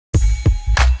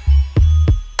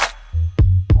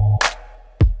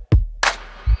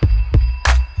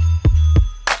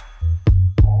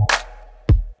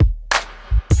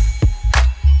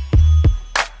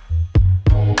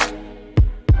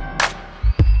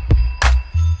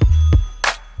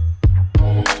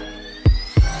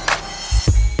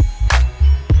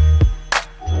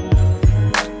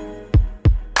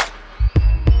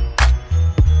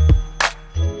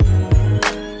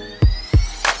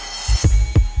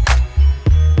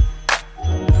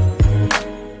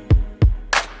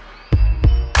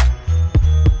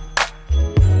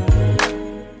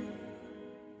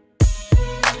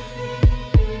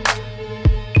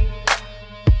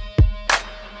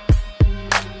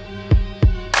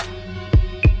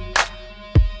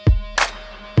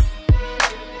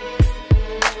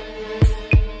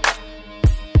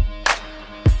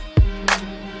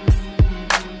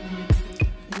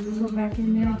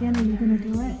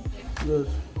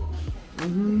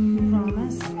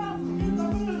Promise? I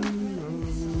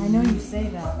know you say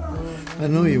that. I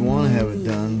know you want to have it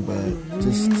done, but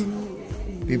just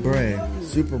be brave.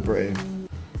 Super brave.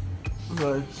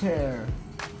 Good chair.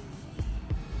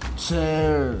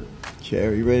 Chair.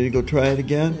 Chair, you ready to go try it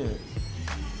again?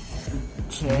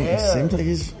 Chair. It seems like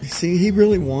he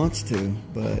really wants to,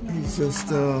 but he's just,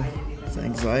 it's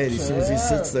anxiety. As soon as he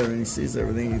sits there and he sees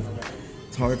everything,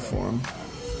 it's hard for him.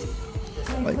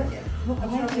 Like, I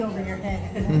might be over your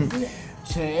head.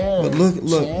 Chair. but look,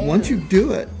 Chair. once you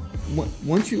do it,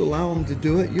 once you allow him to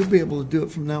do it, you'll be able to do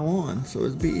it from now on. So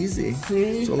it'll be easy.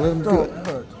 See? So let him do it.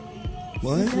 Hurt.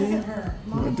 What? It doesn't hurt.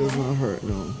 No, it does not hurt.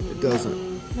 No, it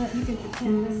doesn't. No, you can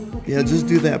pretend this is what Yeah, just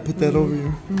do that. Put that over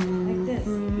your... like this.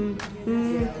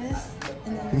 Like this,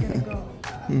 and then you're gonna go.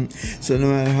 So no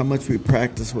matter how much we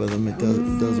practice with him, it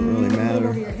doesn't really Put it matter.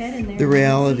 over your head in there. The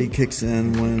reality kicks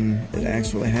in when it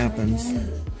actually happens.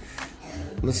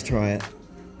 Let's try it.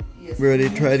 Ready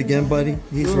to try it again, buddy?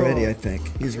 He's ready, I think.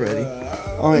 He's ready.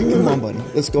 All right, come on, buddy.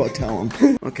 Let's go tell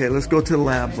him. Okay, let's go to the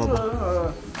lab,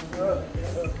 Bubba.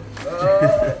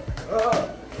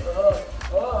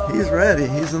 He's ready.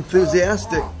 He's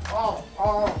enthusiastic.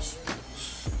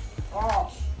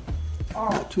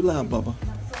 Not too loud, Bubba.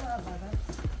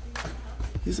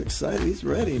 He's excited. He's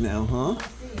ready now, huh?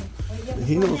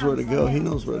 He knows where to go. He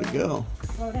knows where to go.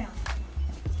 Slow down.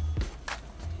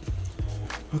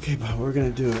 Okay, Bob, we're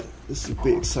going to do it. This will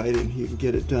be exciting. You can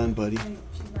get it done, buddy.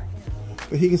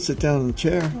 But he can sit down in the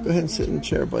chair. Go ahead and sit in the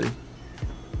chair, buddy.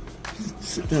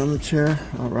 Sit down in the chair.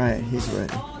 All right, he's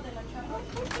ready.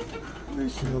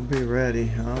 You'll be ready,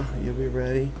 huh? You'll be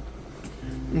ready?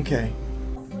 Okay.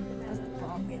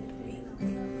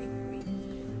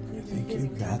 I think you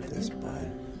got this,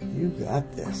 bud. You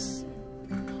got this.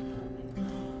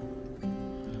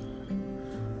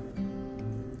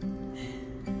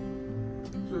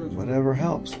 Whatever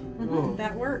helps.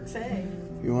 That works, hey.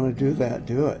 If you want to do that,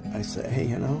 do it. I say, hey,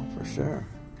 you know, for sure.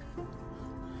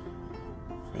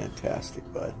 Fantastic,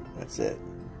 bud. That's it.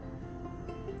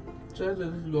 Chair,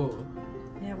 let's go.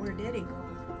 Yeah, where did he go?